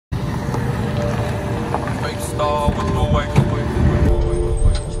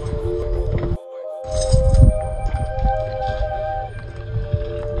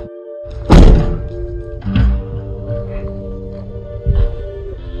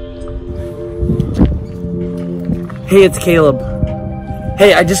Hey, it's Caleb.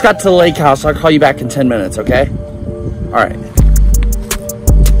 Hey, I just got to the lake house. I'll call you back in 10 minutes, okay? All right.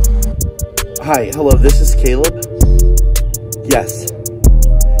 Hi, hello, this is Caleb. Yes.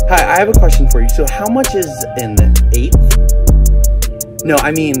 Hi, I have a question for you. So how much is an eighth? No,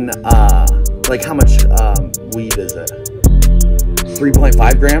 I mean, like how much weed is it?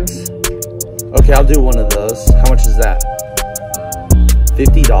 3.5 grams? Okay, I'll do one of those. How much is that?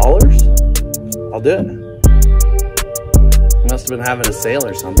 $50? I'll do it. Must have been having a sale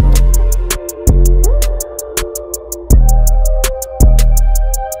or something.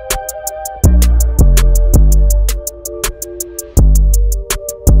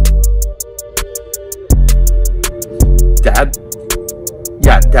 Dad?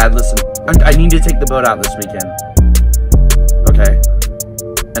 Yeah, Dad, listen. I need to take the boat out this weekend. Okay.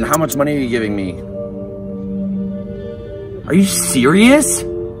 And how much money are you giving me? Are you serious?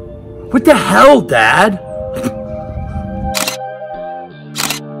 What the hell, Dad?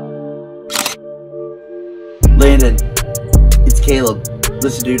 Landon, it's Caleb.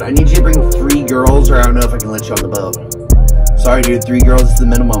 Listen, dude, I need you to bring 3 girls or I don't know if I can let you on the boat. Sorry, dude, 3 girls is the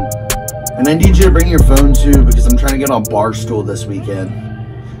minimum. And I need you to bring your phone too because I'm trying to get on Barstool this weekend.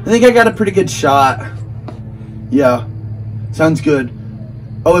 I think I got a pretty good shot. Yeah, sounds good.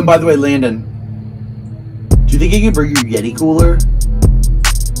 Oh, and by the way, Landon, do you think you can bring your Yeti cooler?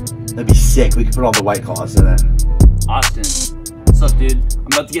 That'd be sick. We could put all the White Claws in it. Austin, what's up, dude? I'm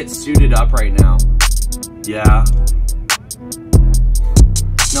about to get suited up right now. Yeah.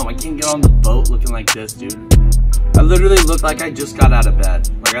 No, I can't get on the boat looking like this, dude. I literally look like I just got out of bed.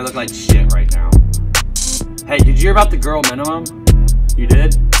 Like, I look like shit right now. Hey, did you hear about the girl minimum? You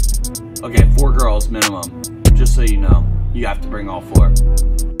did? Okay, 4 girls minimum. Just so you know. You have to bring all 4.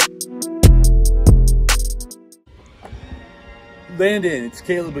 Landon, it's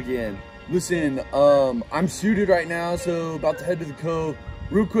Caleb again. Listen, I'm suited right now, so about to head to the cove.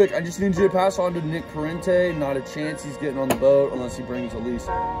 Real quick, I just need you to pass on to Nick Parente. Not a chance he's getting on the boat unless he brings at least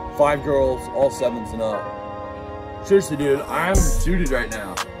 5 girls, all 7s and up. Seriously, dude, I'm suited right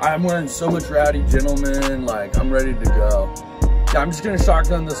now. I'm wearing so much rowdy gentleman, like, I'm ready to go. Yeah, I'm just gonna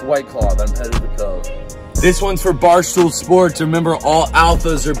shotgun this White Claw, then I'm headed to the cove. This one's for Barstool Sports. Remember, all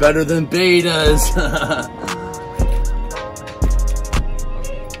alphas are better than betas.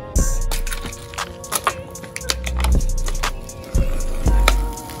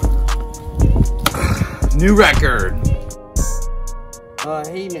 New record.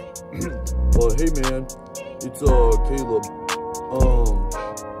 Hey, man. Hey, man. It's, Caleb.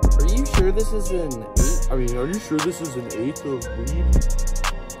 Are you sure this is an 8? I mean, are you sure this is an 1/8 of weed?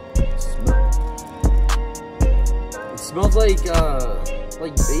 It smells like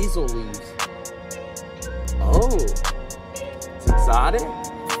basil leaves. Oh. It's exotic?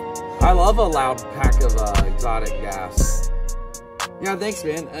 I love a loud pack of, exotic gas. Yeah, thanks,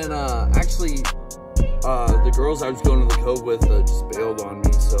 man. And, actually, the girls I was going to the cove with just bailed on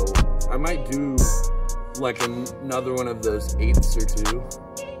me, so I might do like another one of those 8s or 2.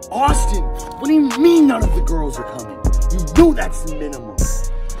 Austin, what do you mean none of the girls are coming? You know that's the minimum.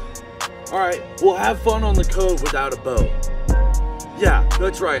 All right, we'll have fun on the cove without a boat. Yeah,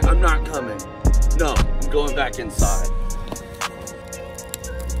 that's right, I'm not coming. No, I'm going back inside.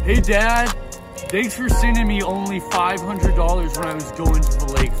 Hey, Dad. Thanks for sending me only $500 when I was going to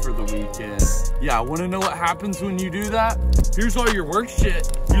the lake for the weekend. Yeah, want to know what happens when you do that? Here's all your work shit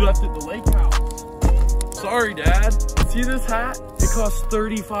you left at the lake house. Sorry, Dad. See this hat? It costs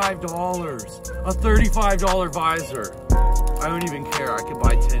 $35. A $35 visor. I don't even care. I could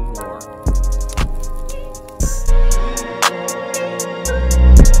buy 10